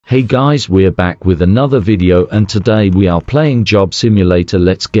Hey guys, we're back with another video and today we are playing Job Simulator.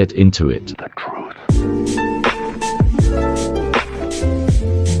 Let's get into it. The truth.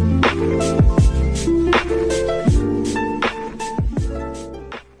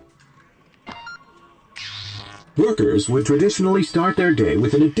 Workers would traditionally start their day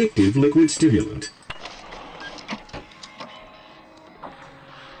with an addictive liquid stimulant.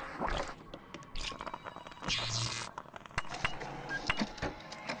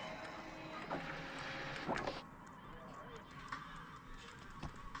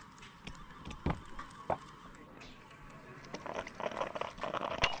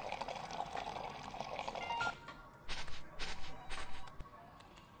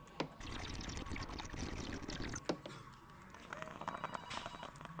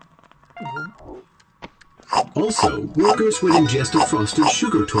 Also, workers would ingest a frosted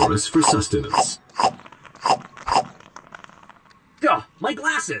sugar torus for sustenance. Duh, my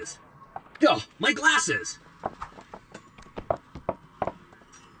glasses! Duh, my glasses!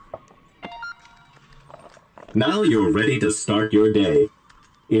 Now you're ready to start your day.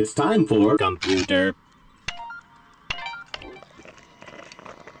 It's time for Computer.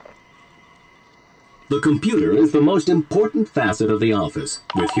 The computer is the most important facet of the office,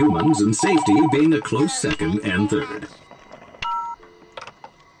 with humans and safety being a close second and third.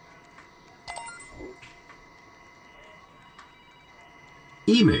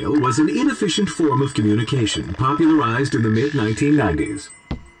 Email was an inefficient form of communication popularized in the mid-1990s.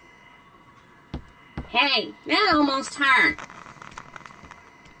 Hey, that almost hurt.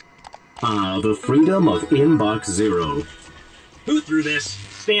 Ah, the freedom of Inbox Zero. Who threw this?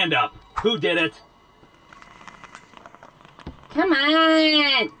 Stand up. Who did it? Come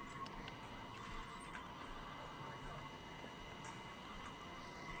on.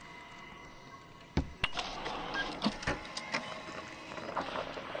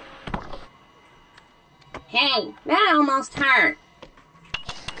 Hey, that almost hurt.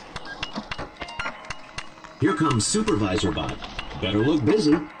 Here comes Supervisor Bot. Better look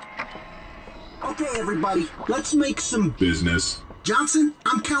busy. Okay, everybody, let's make some Business. Johnson,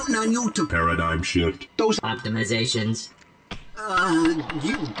 I'm counting on you to Paradigm shift. those. Optimizations.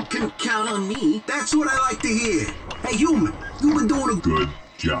 You can count on me. That's what I like to hear. Hey, human, you've been doing a Good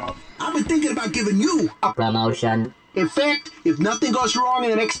job. I've been thinking about giving you a. Promotion. In fact, if nothing goes wrong in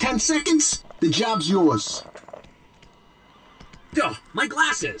the next 10 seconds, the job's yours. Duh, my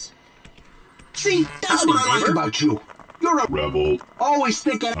glasses! See, that's Howdy, what I like neighbor. about you. You're a Rebel. always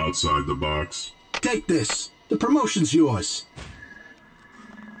thinking. Outside the box. Take this. The promotion's yours.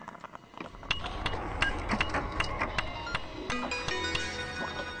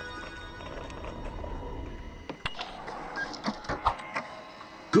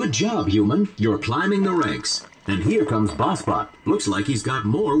 Good job, human. You're climbing the ranks. And here comes BossBot. Looks like he's got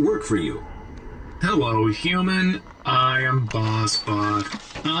more work for you. Hello, human. I am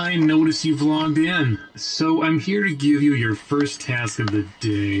BossBot. I notice you've logged in, so I'm here to give you your first task of the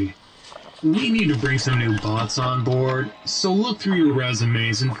day. We need to bring some new bots on board, so look through your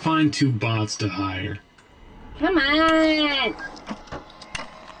resumes and find 2 bots to hire. Come on.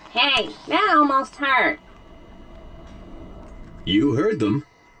 Hey, that almost hurt. You heard them.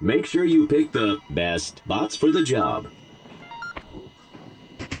 Make sure you pick the best bots for the job.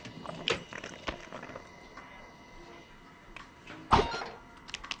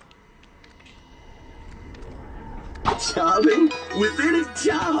 Jobbing within a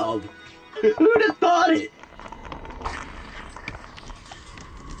job. Who'd have thought it?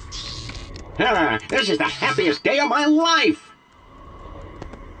 This is the happiest day of my life.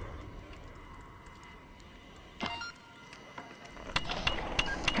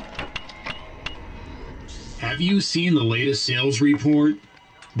 Have you seen the latest sales report?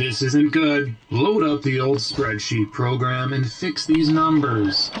 This isn't good. Load up the old spreadsheet program and fix these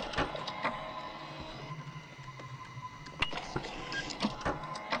numbers.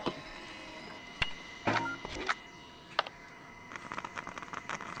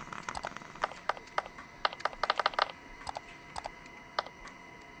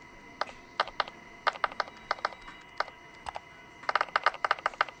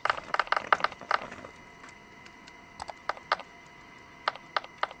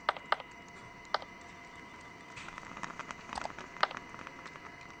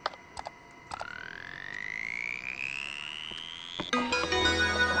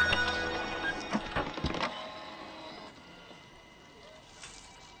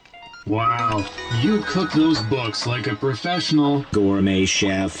 Wow, you cook those books like a professional. Gourmet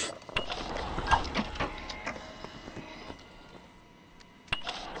chef.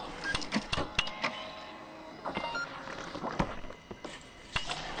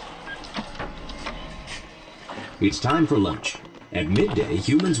 It's time for lunch. At midday,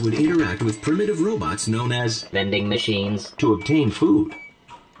 humans would interact with primitive robots known as Vending machines. to obtain food.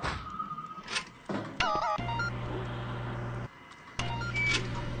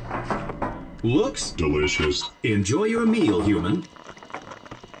 Looks Delicious. Enjoy your meal, human.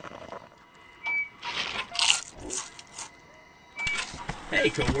 Hey,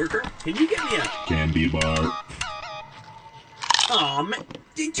 coworker, can you get me a... Candy bar. Aw, man,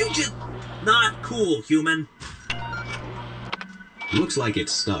 did you just... Not cool, human. Looks like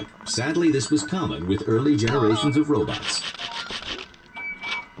it's stuck. Sadly, this was common with early generations of robots.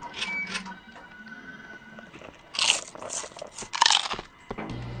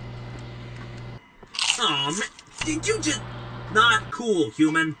 Aw, man, did you just... Not cool,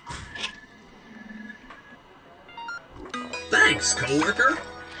 human. Thanks, coworker.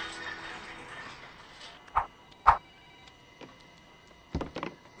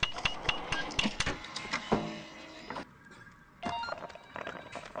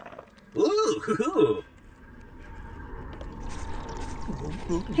 Ooh.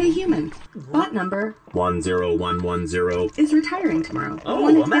 Hey, human. Bot number 10110. is retiring tomorrow. I Oh,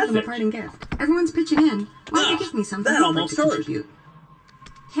 wanted a to give them a message. parting gift. Everyone's pitching in. Why don't you give me something that you'd almost like to hurt. contribute?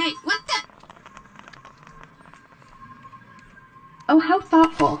 Hey, what the? Oh, how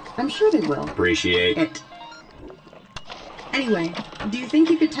thoughtful. I'm sure they will. Appreciate It. Anyway, do you think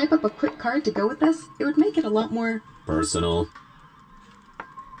you could type up a quick card to go with this? It would make it a lot more... personal.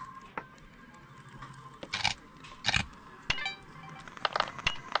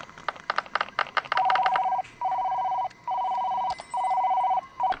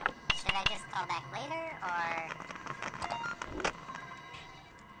 Should I just call back later, or...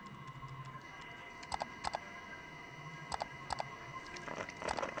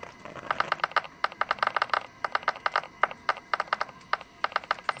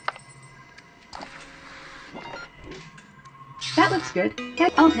 That looks good.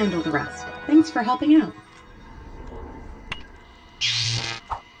 I'll handle the rest. Thanks for helping out.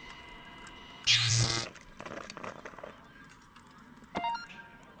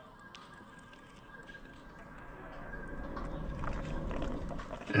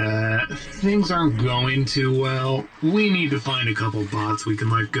 Things aren't going too well. We need to find a couple bots we can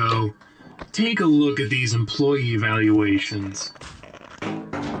let go. Take a look at these employee evaluations.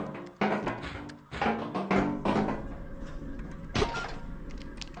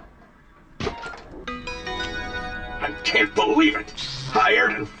 I can't believe it!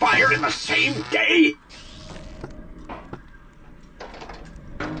 Hired and fired in the same day?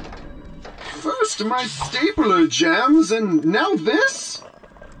 First my stapler jams, and now this?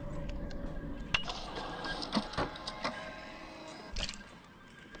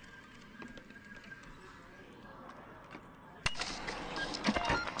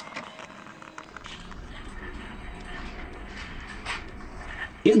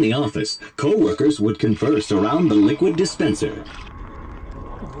 In the office, co-workers would converse around the liquid dispenser.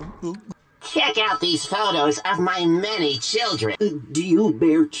 Check out these photos of my many children. Do you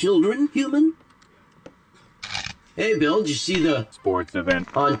bear children, human? Hey, Bill, did you see the Sports event.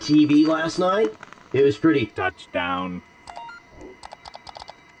 on TV last night? It was pretty... Touchdown.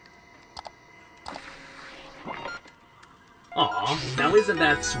 Aw, now isn't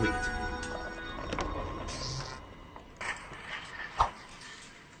that sweet?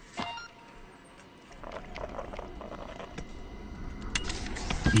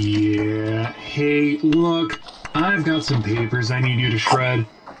 Yeah, hey, look, I've got some papers I need you to shred.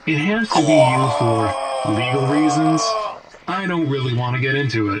 It has to be you for legal reasons. I don't really want to get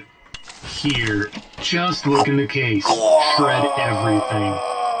into it. Here, just look in the case. Shred everything.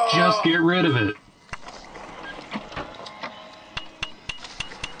 Just get rid of it.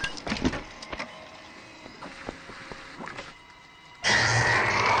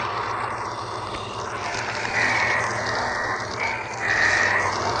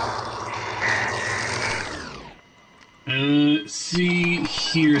 See,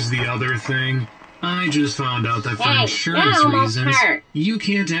 here's the other thing. I just found out that for Hey, insurance that almost reasons, hurt. you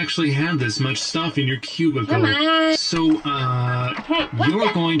can't actually have this much stuff in your cubicle. Come on. So, Hey, what you're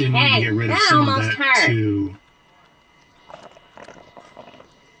the? going to need Hey, to get rid of that some of almost that hurt. too.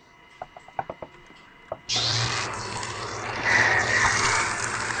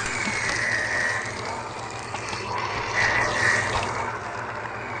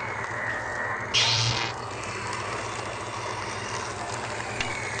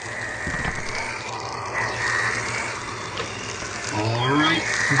 Alright,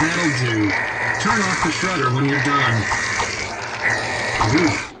 that'll do. Turn off the shredder when you're done.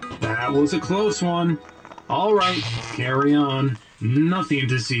 Oof, that was a close one. Alright, carry on. Nothing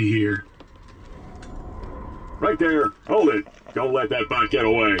to see here. Right there. Hold it. Don't let that bot get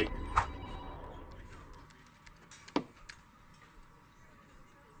away.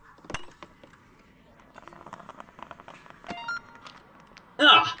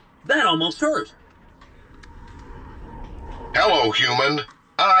 Ah, that almost hurt. Hello, human.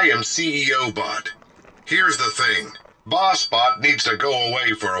 I am CEO Bot. Here's the thing. Boss Bot needs to go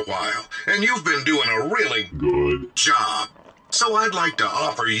away for a while, and you've been doing a really good job. So I'd like to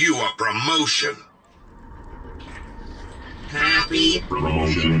offer you a promotion. Happy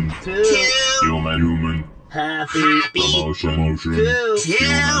Promotion. to Human. happy Promotion. to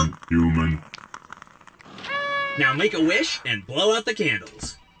Human. Now make a wish and blow out the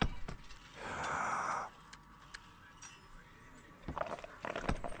candles.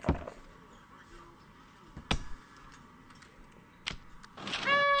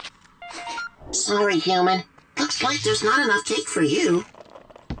 Sorry, human. Looks like there's not enough cake for you.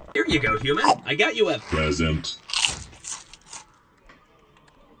 Here you go, human. I got you a Present.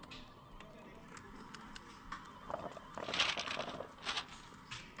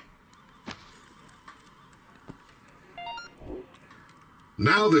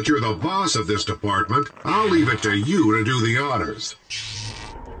 Now that you're the boss of this department, I'll leave it to you to do the honors.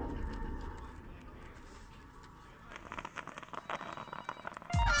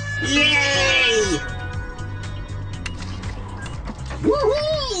 Yay!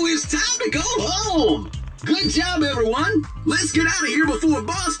 Woohoo! It's time to go home! Good job, everyone! Let's get out of here before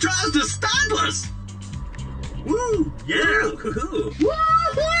Boss tries to stop us! Woo! yeah. Woohoo!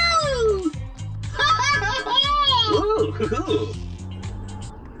 Woohoo! Woohoo!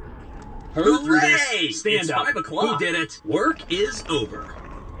 Hooray! Stand It's up. 5 o'clock. Who did it? Work is over.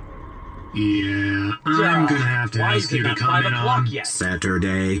 Yeah, I'm gonna have to Why ask is it you to not come 5 in o'clock on. yet?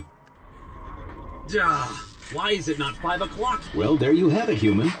 Saturday. Why is it not 5 o'clock? Well, there you have it,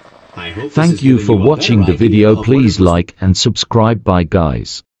 human. I hope this Thank has you given for you a watching better the idea video. of what Please it was like and subscribe. Bye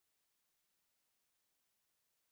guys.